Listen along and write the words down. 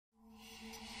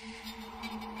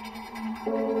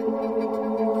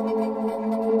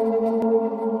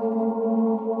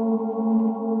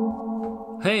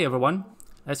Hey everyone!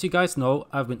 As you guys know,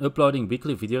 I've been uploading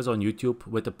weekly videos on YouTube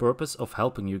with the purpose of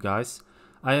helping you guys.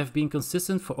 I have been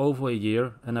consistent for over a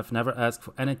year and I've never asked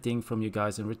for anything from you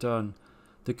guys in return.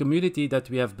 The community that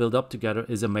we have built up together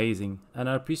is amazing and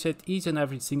I appreciate each and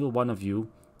every single one of you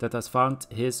that has found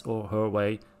his or her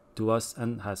way to us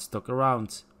and has stuck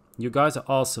around. You guys are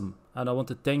awesome and I want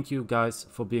to thank you guys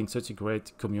for being such a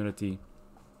great community.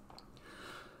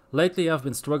 Lately I've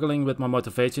been struggling with my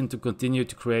motivation to continue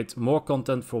to create more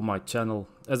content for my channel,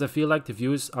 as I feel like the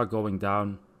views are going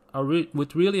down. I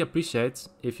would really appreciate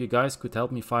if you guys could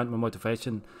help me find my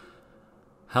motivation,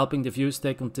 helping the views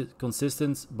stay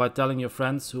consistent by telling your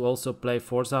friends who also play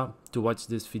Forza to watch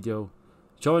this video.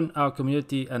 Join our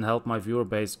community and help my viewer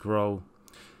base grow.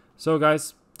 So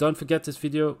guys, don't forget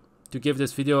to give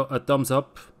this video a thumbs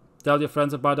up. Tell your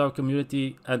friends about our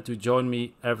community and to join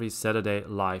me every Saturday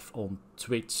live on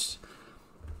Twitch.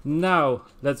 Now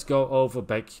let's go over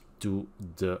back to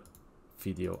the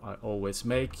video I always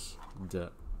make,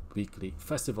 the weekly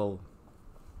festival.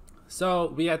 So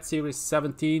we had series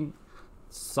 17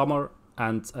 summer,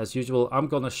 and as usual I'm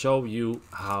gonna show you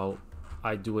how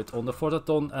I do it on the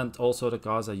Forzathon and also the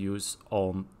cars I use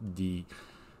on the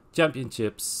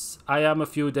championships. I am a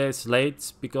few days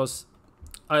late because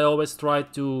I always try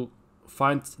to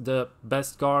find the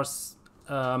best cars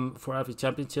for every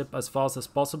championship as fast as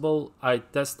possible. I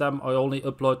test them. I only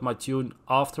upload my tune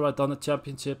after I've done a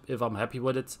championship if I'm happy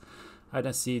with it. I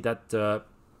then see that the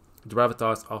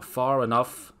avatars are far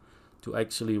enough to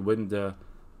actually win the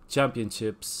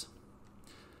championships.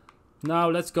 Now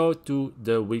let's go to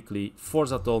the weekly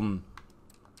Forzathon.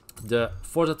 The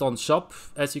Forzathon shop.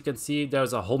 As you can see,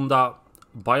 there's a Honda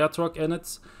Baja truck in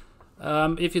it.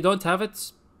 If you don't have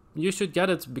it, you should get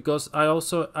it because I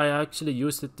actually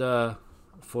used it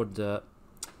for the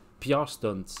PR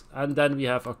stunts. And then we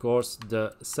have of course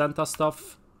the Santa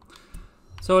stuff.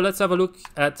 So let's have a look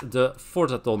at the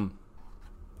Forzathon.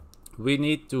 We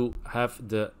need to have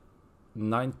the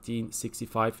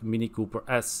 1965 Mini Cooper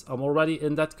S. I'm already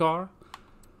in that car.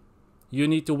 You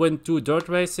need to win 2 dirt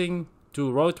racing, 2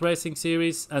 road racing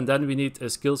series, and then we need a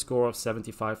skill score of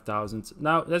 75,000.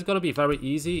 Now that's gonna be very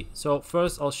easy. So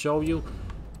first I'll show you.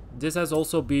 This has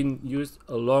also been used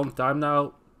a long time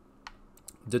now.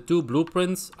 The 2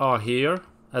 blueprints are here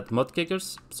at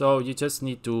Mudkickers. So you just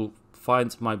need to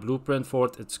find my blueprint for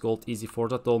it. It's called Easy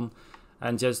Forzathon.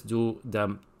 And just do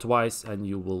them twice and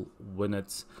you will win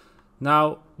it.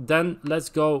 Now then let's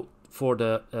go for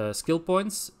the skill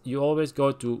points. You always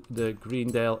go to the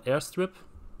Greendale airstrip.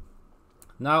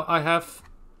 Now I have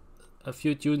a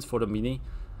few tunes for the Mini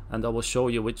and I will show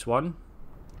you which one.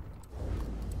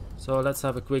 So let's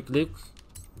have a quick look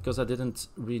because I didn't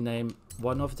rename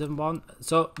one of them.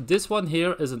 So this one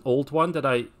here is an old one that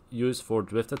I use for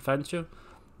Drift Adventure.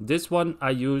 This one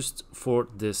I used for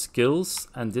the skills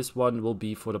and this one will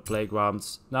be for the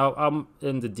playgrounds. Now I'm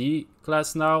in the D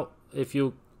class now. If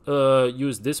you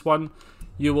use this one,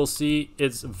 you will see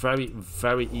it's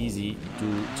very easy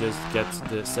to just get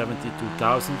the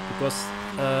 72,000 because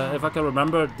if I can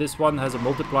remember, this one has a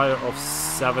multiplier of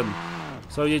 7.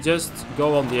 So you just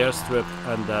go on the airstrip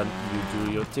and then you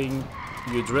do your thing.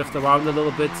 You drift around a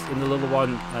little bit in the little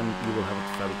one and you will have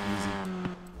it very easy.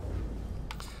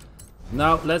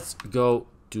 Now let's go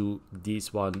to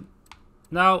this one.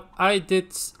 Now I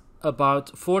did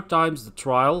about 4 times the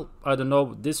trial. I don't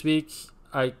know, this week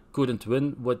I couldn't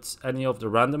win with any of the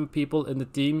random people in the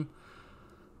team.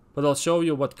 But I'll show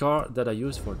you what car that I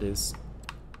use for this.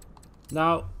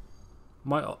 Now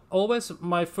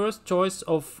my first choice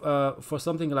of for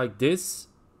something like this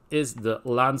is the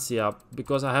Lancia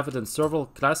because I have it in several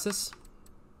classes.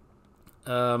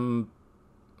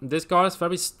 This car is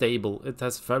very stable. It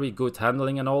has very good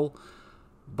handling and all.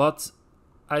 But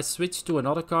I switched to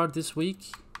another car this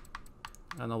week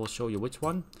and I will show you which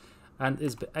one. And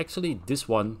it's actually this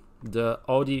one, the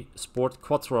Audi Sport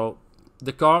Quattro.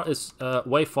 The car is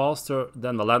way faster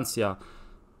than the Lancia.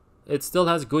 It still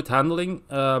has good handling.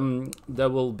 There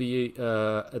will be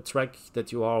a track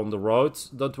that you are on the road.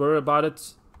 Don't worry about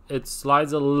it. It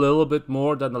slides a little bit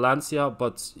more than the Lancia,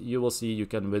 but you will see you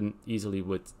can win easily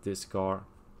with this car.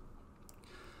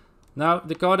 Now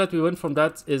the car that we win from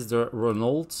that is the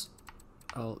Renault.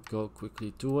 I'll go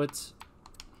quickly to it.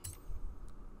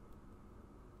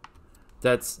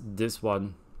 That's this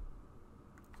one.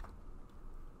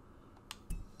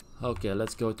 Okay,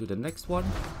 let's go to the next one.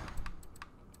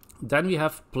 Then we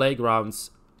have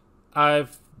playgrounds. I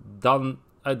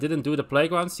didn't do the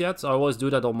playgrounds yet, so I always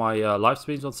do that on my live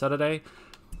streams on Saturday.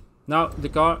 Now the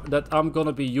car that I'm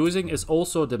gonna be using is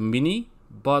also the Mini,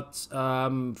 but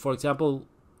for example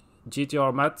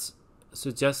GTR Matt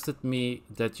suggested me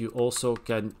that you also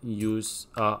can use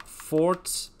a Ford.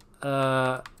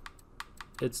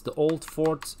 It's the old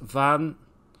Ford van,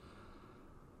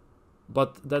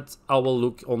 but that I will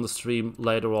look on the stream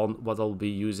later on what I'll be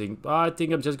using. I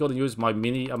think I'm just going to use my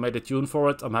Mini. I made a tune for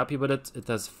it. I'm happy with it. It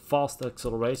has fast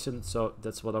acceleration, so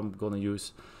that's what I'm going to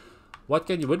use. What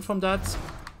can you win from that?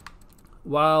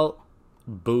 Well,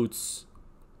 boots.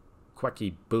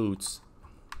 Quacky boots.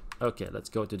 Okay, let's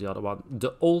go to the other one.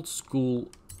 The old school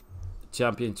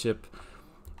championship.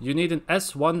 You need an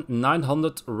S1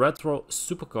 900 retro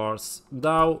supercars.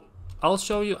 Now, I'll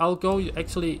show you.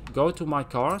 Actually go to my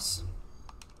cars.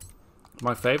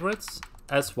 My favorites.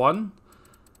 S1.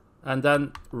 And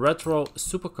then retro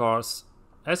supercars.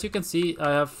 As you can see,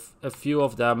 I have a few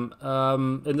of them.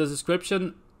 In the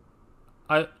description,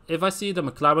 if I see the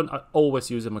Mclaren, I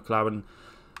always use a Mclaren.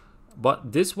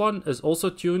 But this one is also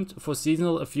tuned for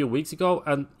seasonal a few weeks ago,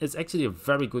 and it's actually a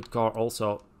very good car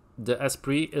also. The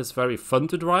Esprit is very fun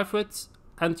to drive with,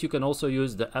 and you can also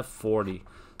use the F40.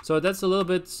 So that's a little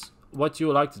bit what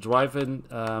you like to drive in,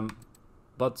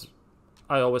 but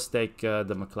I always take the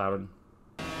Mclaren.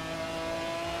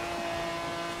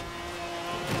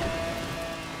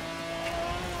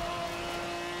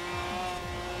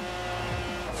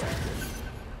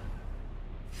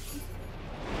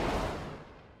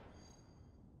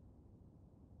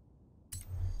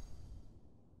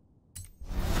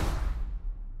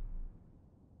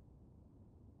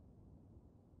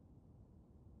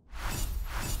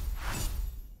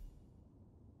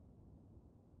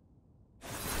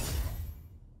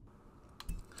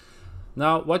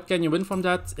 Now, what can you win from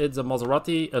that? It's a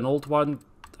Maserati, an old one.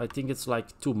 I think it's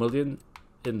like 2 million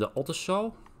in the auto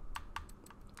show.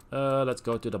 Let's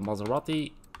go to the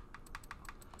Maserati.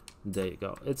 There you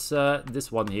go. It's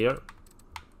this one here.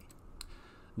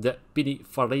 The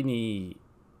Pininfarina.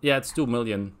 Yeah, it's 2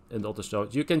 million in the auto show.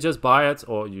 You can just buy it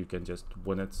or you can just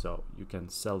win it. So you can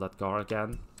sell that car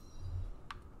again.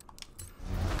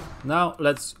 Now,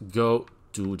 let's go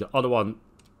to the other one.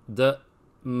 The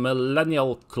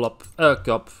Millennial Cup.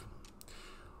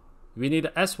 We need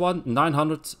an S1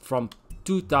 900 from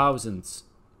 2000.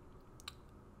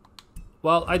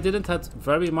 Well, I didn't have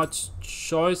very much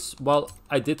choice. Well,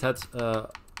 I did have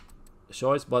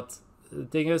choice, but the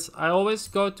thing is, I always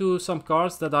go to some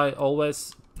cars that I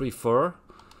always prefer.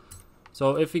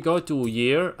 So if we go to a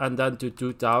year and then to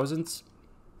 2000,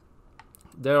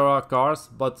 there are cars,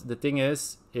 but the thing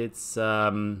is, it's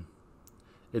dirt.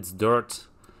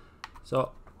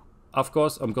 So, of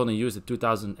course, I'm going to use the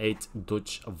 2008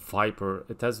 Dodge Viper.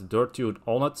 It has a dirt tune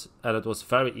on it, and it was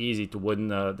very easy to win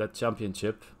that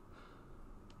championship.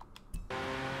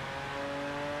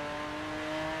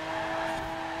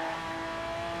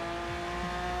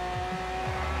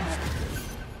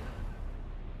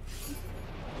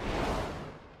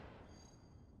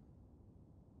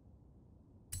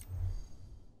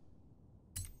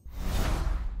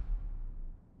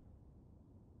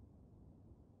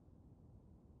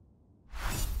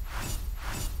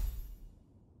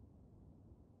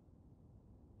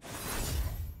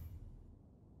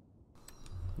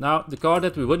 Now, the car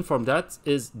that we win from that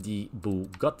is the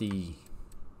Bugatti.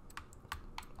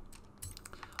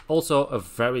 Also a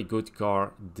very good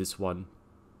car, this one.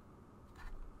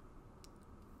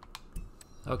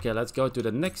 Okay, let's go to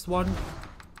the next one.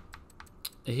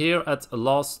 Here at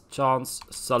Last Chance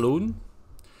Saloon,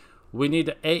 we need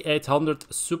the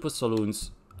A800 Super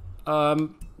Saloons.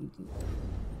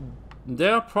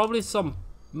 There are probably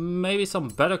maybe some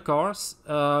better cars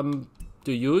to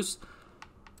use,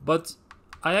 but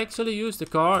I actually use the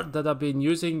car that I've been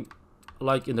using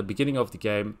like in the beginning of the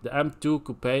game. The M2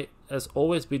 Coupe has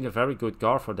always been a very good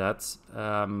car for that.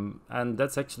 And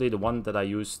that's actually the one that I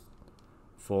used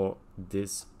for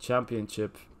this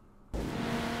championship.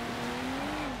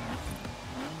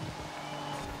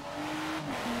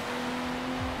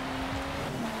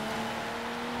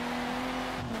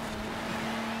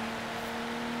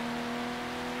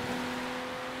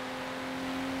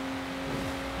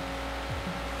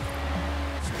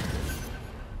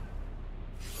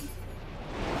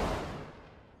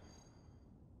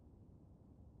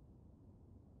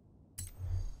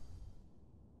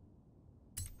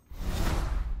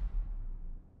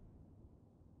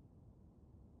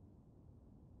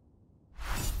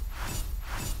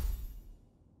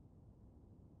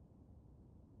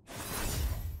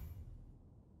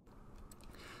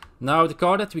 Now the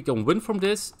car that we can win from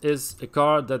this is a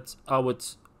car that I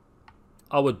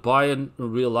would buy in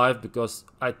real life, because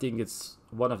I think it's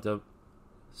one of the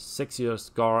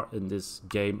sexiest car in this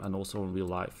game and also in real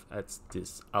life. It's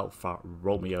this Alfa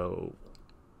Romeo.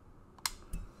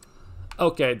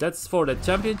 Okay, that's for the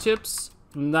championships.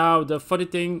 Now the funny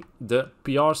thing, the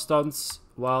PR stunts,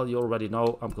 well, you already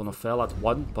know I'm gonna fail at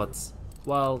one, but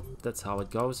well, that's how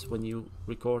it goes when you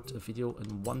record a video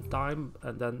in one time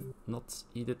and then not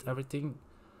edit everything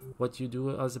what you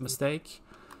do as a mistake.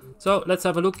 So let's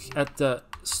have a look at the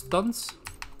stunts.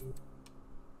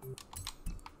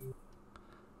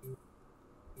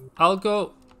 I'll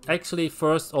go actually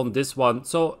first on this one.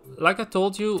 So like I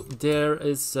told you, there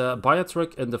is a buy a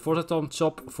truck in the Forzathon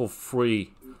shop for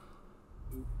free.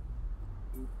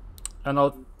 And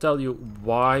I'll tell you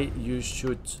why you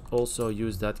should also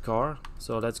use that car.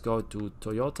 So let's go to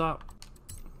Toyota.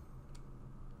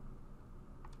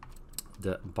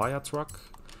 The buy a truck.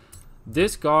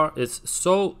 This car is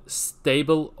so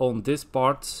stable on this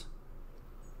part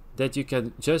that you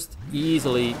can just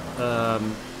easily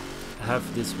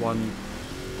have this one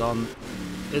done.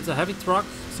 It's a heavy truck,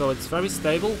 so it's very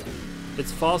stable.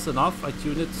 It's fast enough. I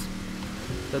tune it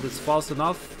that it's fast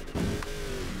enough.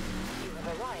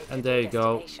 And there you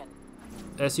go.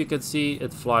 As you can see,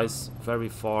 it flies very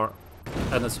far,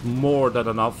 and it's more than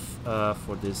enough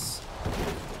for this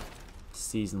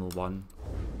seasonal one.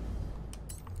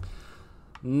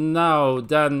 Now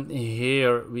then,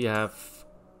 here we have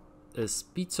a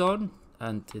speed zone,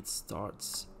 and it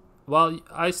starts. Well,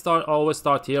 I always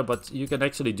start here, but you can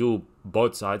actually do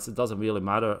both sides. It doesn't really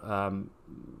matter.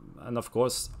 And of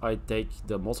course, I take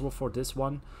the Mosler for this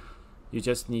one. You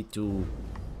just need to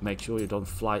make sure you don't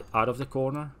fly out of the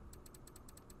corner.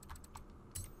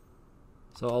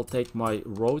 So I'll take my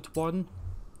road one.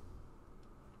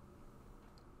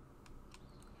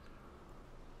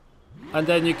 And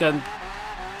then you can...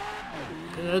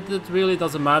 It really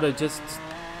doesn't matter, just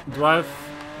drive.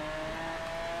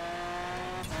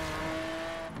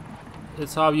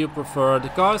 It's how you prefer. The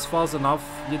car is fast enough.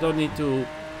 You don't need to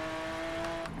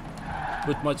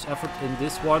put much effort in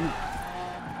this one.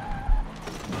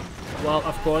 Well,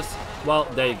 of course, well,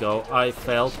 there you go. I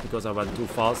failed because I went too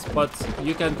fast, but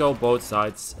you can go both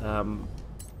sides. Well,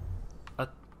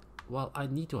 I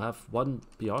need to have one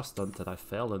PR stunt that I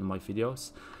failed in my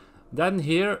videos. Then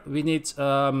here we need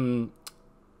a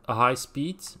high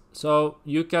speed. So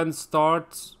you can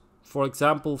start, for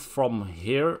example, from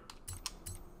here.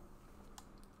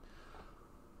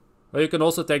 Or you can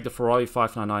also take the Ferrari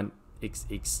 599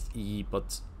 XXE,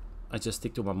 but I just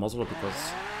stick to my Mosler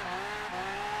because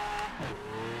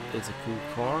it's a cool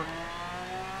car.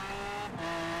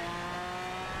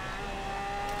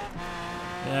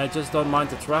 Yeah, just don't mind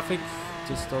the traffic,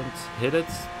 just don't hit it.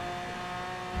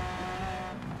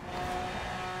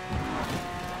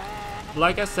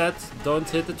 Like I said, don't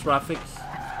hit the traffic.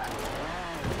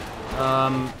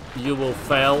 You will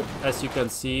fail, as you can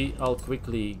see. I'll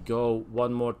quickly go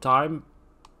one more time.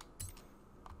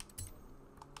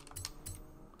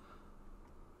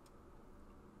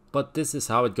 But this is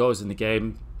how it goes in the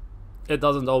game. It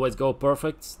doesn't always go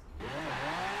perfect.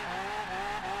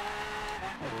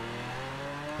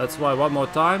 That's why one more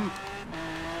time.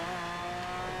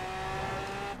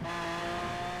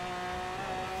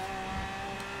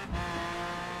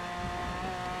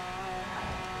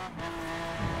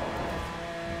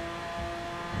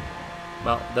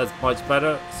 Well, that's much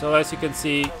better. So as you can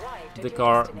see, the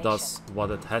car does what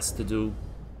it has to do.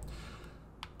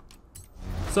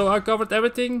 So I covered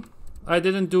everything. I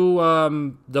didn't do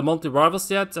the monthly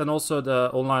rivals yet, and also the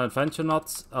online adventure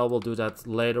nuts. I will do that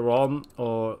later on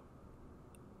or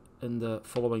in the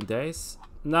following days.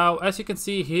 Now, as you can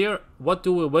see here, what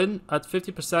do we win? At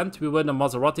 50%, we win a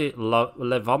Maserati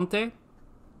Levante.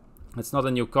 It's not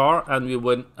a new car, and we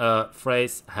win a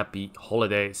phrase Happy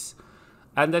Holidays.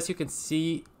 And as you can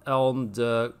see on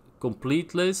the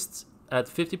complete list, at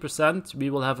 50%, we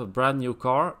will have a brand new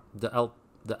car, the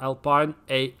Alpine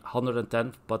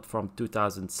A110, but from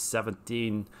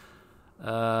 2017.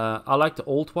 I like the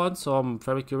old one, so I'm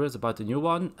very curious about the new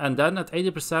one. And then at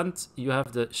 80%, you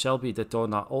have the Shelby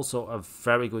Daytona, also a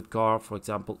very good car, for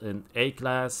example, in A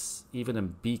class, even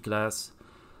in B class.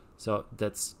 So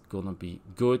that's gonna be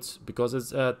good, because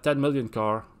it's a 10 million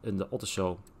car in the auto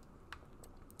show.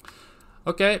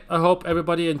 Okay, I hope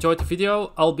everybody enjoyed the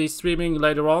video. I'll be streaming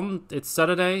later on. It's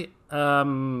Saturday.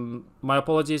 My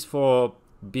apologies for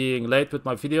being late with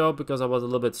my video, because I was a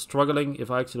little bit struggling if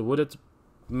I actually would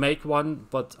make one,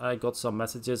 but I got some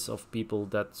messages of people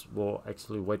that were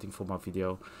actually waiting for my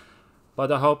video.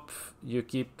 But I hope you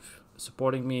keep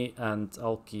supporting me, and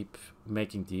I'll keep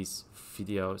making these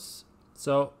videos.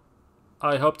 So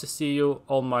I hope to see you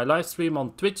on my live stream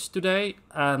on Twitch today,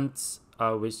 and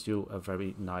I wish you a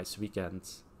very nice weekend.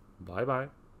 Bye bye.